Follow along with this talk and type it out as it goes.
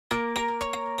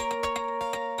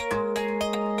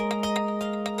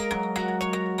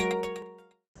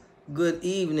Good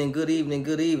evening, good evening,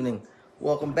 good evening.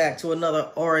 Welcome back to another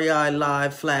REI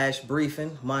Live Flash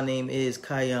Briefing. My name is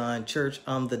Kion Church.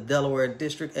 I'm the Delaware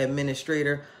District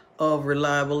Administrator of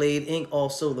Reliable Aid, Inc.,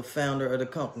 also the founder of the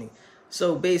company.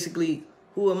 So basically,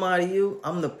 who am I to you?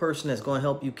 I'm the person that's going to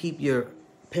help you keep your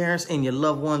parents and your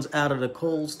loved ones out of the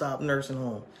cold stop nursing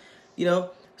home.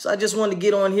 So I just wanted to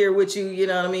get on here with you, you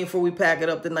know what I mean, before we pack it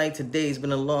up tonight. Today's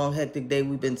been a long, hectic day.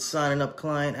 We've been signing up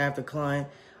client after client,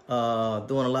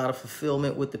 doing a lot of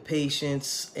fulfillment with the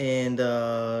patients and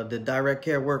the direct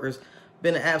care workers.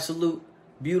 Been an absolute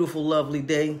beautiful, lovely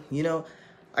day.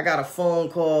 I got a phone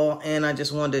call and I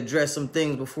just wanted to address some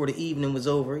things before the evening was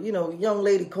over. A young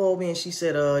lady called me and she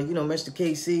said, Mr.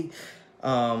 Casey,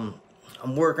 I'm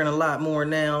working a lot more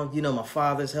now. My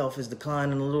father's health is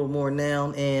declining a little more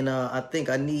now. And I think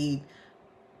I need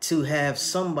to have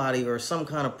somebody or some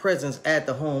kind of presence at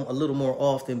the home a little more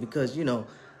often because,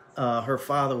 her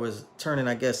father was turning,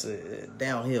 I guess,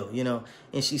 downhill,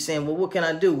 And she's saying, well, what can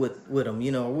I do with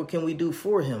him? What can we do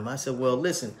for him? I said, well,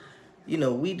 listen,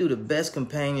 we do the best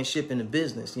companionship in the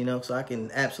business, so I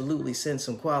can absolutely send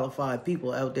some qualified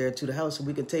people out there to the house so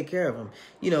we can take care of them.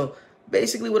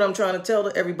 Basically what I'm trying to tell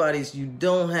to everybody is you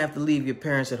don't have to leave your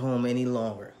parents at home any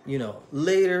longer.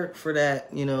 Later for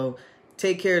that,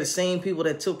 take care of the same people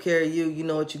that took care of you. You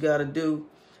know what you got to do.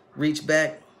 Reach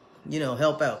back,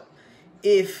 help out.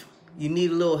 If you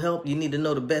need a little help, you need to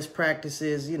know the best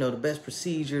practices, the best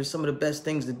procedures, some of the best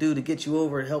things to do to get you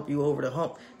over and help you over the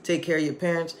hump, take care of your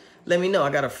parents. Let me know.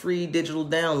 I got a free digital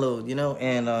download,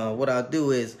 and what I'll do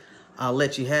is I'll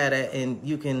let you have that and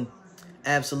you can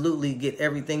absolutely get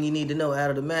everything you need to know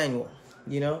out of the manual.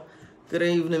 Good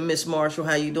evening, Miss Marshall.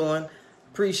 How you doing?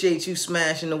 Appreciate you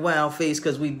smashing the wow face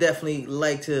because we definitely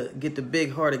like to get the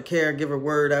big-hearted caregiver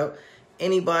word out.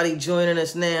 Anybody joining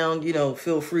us now,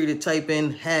 feel free to type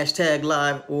in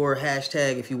 #live or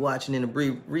hashtag if you're watching in a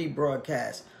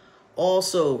rebroadcast.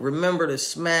 Also, remember to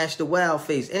smash the wow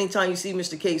face. Anytime you see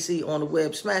Mr. KC on the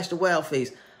web, smash the wow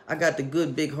face. I got the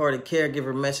good, big-hearted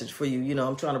caregiver message for you.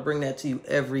 I'm trying to bring that to you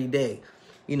every day.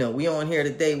 We on here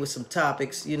today with some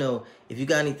topics. If you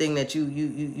got anything that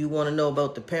you want to know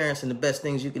about the parents and the best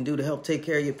things you can do to help take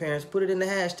care of your parents, put it in the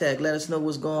hashtag. Let us know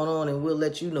what's going on, and we'll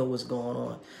let you know what's going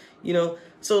on.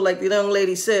 So like the young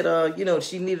lady said,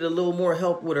 she needed a little more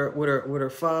help with her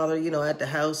father, at the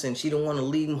house, and she didn't want to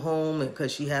leave him home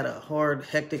because she had a hard,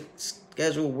 hectic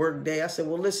scheduled work day. I said,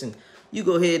 well, listen, you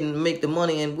go ahead and make the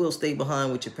money and we'll stay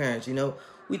behind with your parents.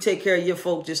 We take care of your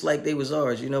folk just like they was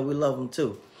ours. We love them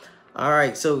too. All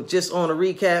right. So just on a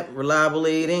recap, Reliable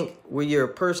Aid, Inc., we're your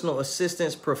personal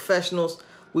assistance professionals.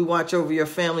 We watch over your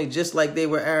family just like they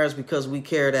were ours because we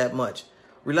care that much.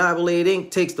 Reliable Aid, Inc.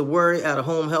 takes the worry out of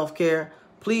home health care.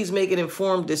 Please make an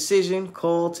informed decision.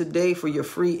 Call today for your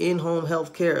free in-home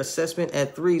health care assessment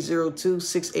at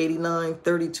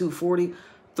 302-689-3240.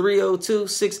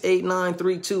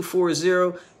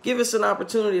 302-689-3240. Give us an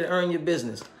opportunity to earn your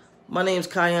business. My name's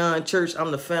Kion Church.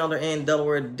 I'm the founder and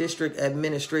Delaware District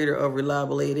Administrator of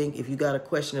Reliable Aid, Inc. If you got a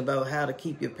question about how to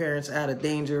keep your parents out of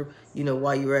danger,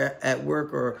 while you're at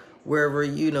work or wherever,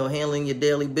 handling your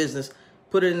daily business,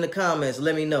 put it in the comments.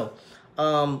 Let me know.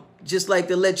 Just like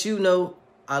to let you know,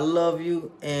 I love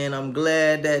you, and I'm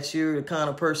glad that you're the kind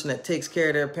of person that takes care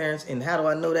of their parents. And how do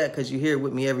I know that? Because you're here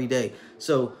with me every day.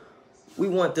 So we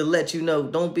want to let you know,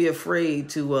 don't be afraid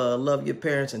to love your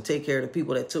parents and take care of the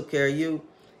people that took care of you.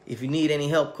 If you need any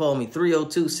help, call me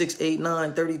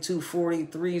 302-689-3240,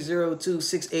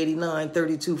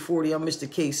 302-689-3240. I'm Mr.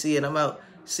 KC, and I'm out.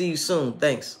 See you soon.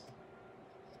 Thanks.